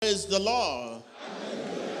Praise the Lord.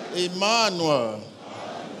 Emmanuel.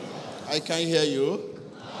 I can hear you.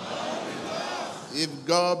 If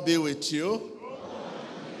God be with you.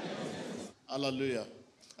 Hallelujah.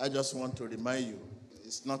 I just want to remind you,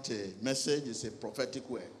 it's not a message, it's a prophetic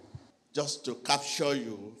word. Just to capture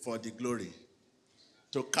you for the glory.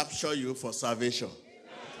 To capture you for salvation.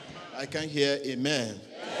 I can hear amen.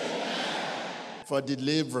 For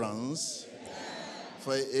deliverance.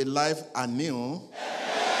 For a life anew.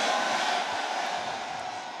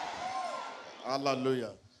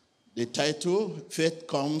 Hallelujah. The title, Faith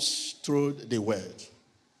Comes Through the Word.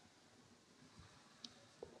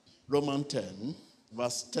 Romans 10,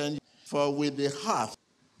 verse 10. For with the heart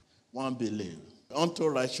one believes unto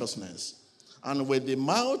righteousness, and with the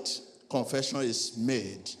mouth confession is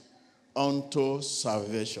made unto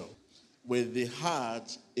salvation. With the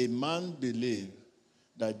heart a man believes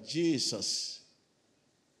that Jesus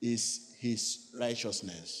is his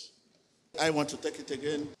righteousness. I want to take it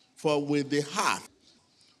again. For with the heart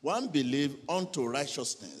one believes unto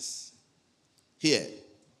righteousness. Here,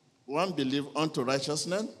 one believes unto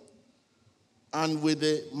righteousness, and with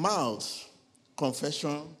the mouth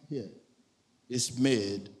confession here is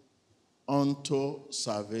made unto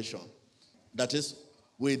salvation. That is,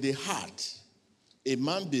 with the heart, a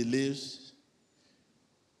man believes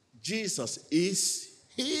Jesus is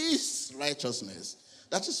his righteousness.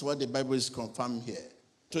 That is what the Bible is confirmed here.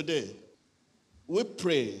 Today, we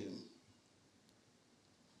pray,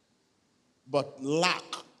 but lack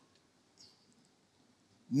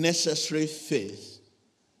necessary faith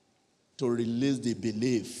to release the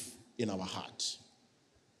belief in our heart.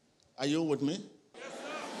 Are you with me? Yes, sir.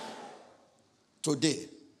 Today,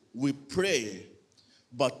 we pray,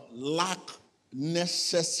 but lack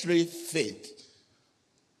necessary faith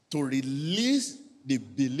to release the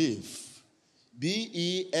belief,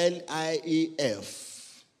 B-E-L-I-E-F,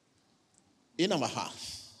 in our heart.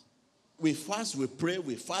 We fast, we pray,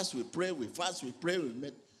 we fast, we pray, we fast, we pray,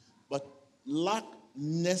 but lack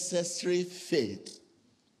necessary faith.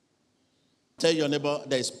 Tell your neighbor,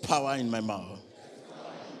 there is power in my mouth.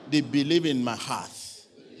 The belief in my heart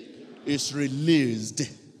is released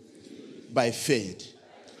by faith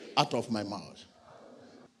out of my mouth.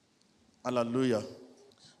 Hallelujah.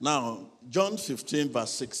 Now, John 15,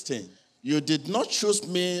 verse 16. You did not choose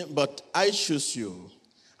me, but I chose you.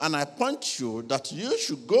 And I appoint you that you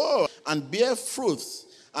should go and bear fruit,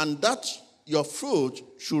 and that your fruit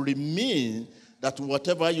should remain, that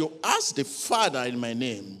whatever you ask the Father in my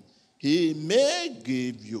name, he may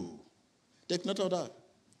give you. Take note of that.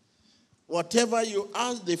 Whatever you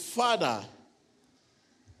ask the Father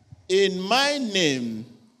in my name,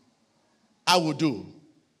 I will do.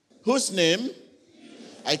 Whose name?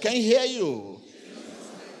 I can hear you.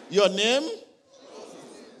 Your name?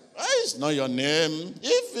 It's not your name.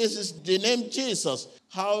 If it is the name Jesus,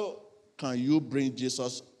 how can you bring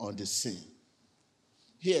Jesus on the scene?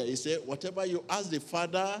 Here, he said, whatever you ask the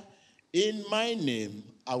Father in my name,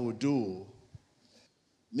 I will do.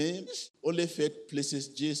 Means only faith places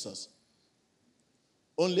Jesus.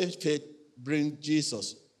 Only faith brings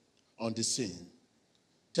Jesus on the scene.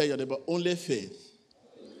 Tell your neighbor, only faith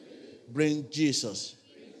brings Jesus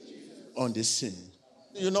on the scene.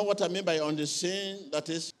 You know what I mean by on the scene? That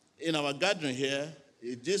is, in our gathering here,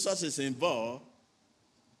 if Jesus is involved,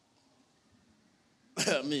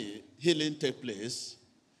 healing take place,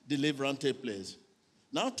 deliverance take place.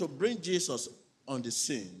 Now to bring Jesus on the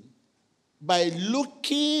scene, by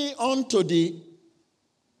looking onto the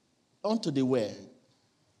word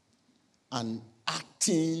and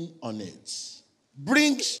acting on it,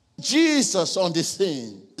 brings Jesus on the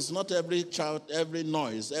scene. It's not every shout, every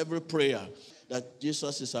noise, every prayer that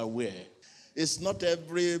Jesus is aware. It's not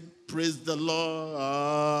every praise the Lord,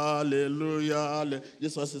 hallelujah.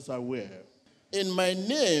 Jesus is aware. In my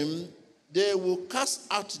name, they will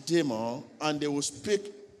cast out demons and they will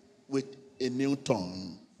speak with a new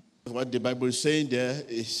tongue. What the Bible is saying there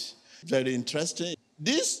is very interesting.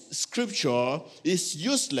 This scripture is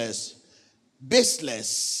useless,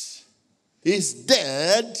 baseless. It's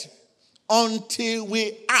dead until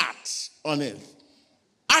we act on it.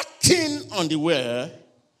 Acting on the word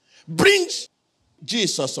brings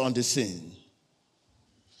Jesus on the scene.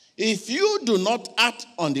 If you do not act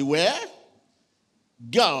on the word,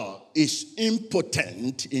 God is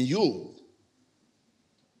impotent in you.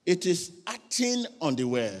 It is acting on the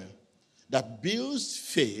word that builds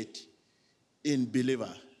faith in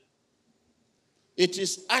believer. It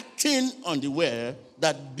is acting on the word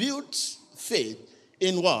that builds faith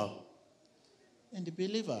in what? In the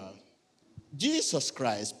believer. Jesus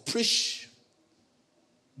Christ preached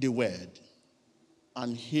the word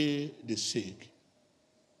and healed the sick.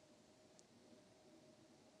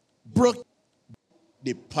 broke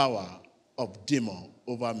the power of demon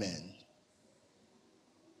over men.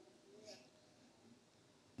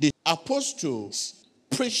 The apostles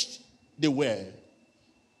preached the word.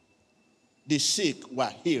 The sick were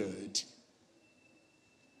healed,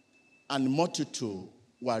 and multitude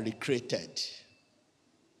were recreated.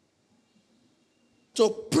 To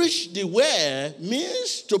preach the word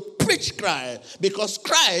means to preach Christ, because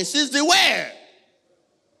Christ is the word.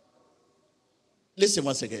 Listen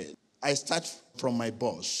once again. I start from my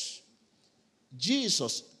boss.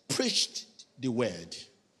 Jesus preached the word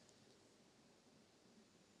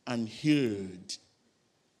and healed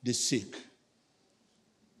the sick.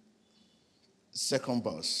 Second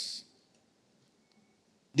verse.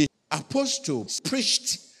 The apostles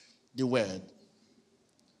preached the word.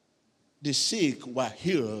 The sick were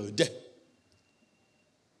healed.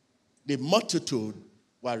 The multitude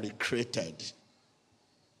were recreated.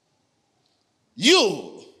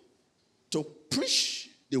 You, to preach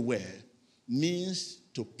the word means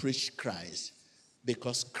to preach Christ,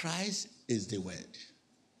 because Christ is the word.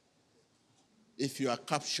 If you are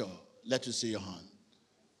captured, let us see your hand.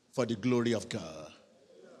 For the glory of God.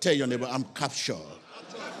 Tell your neighbor, I'm captured.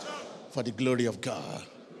 For the glory of God.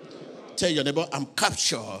 Tell your neighbor, I'm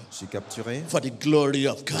captured. Je suis capturé For the glory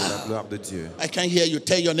of pour la God. gloire de Dieu. I can hear you.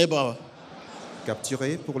 Tell your neighbor,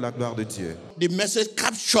 Capturé pour la gloire de Dieu. the message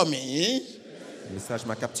capture me Le message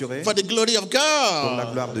m'a capturé for the glory of pour la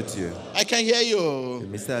God. gloire de Dieu. I can hear Le you.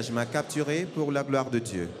 message m'a capturé pour la gloire de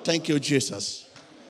Dieu. Thank you, Jesus.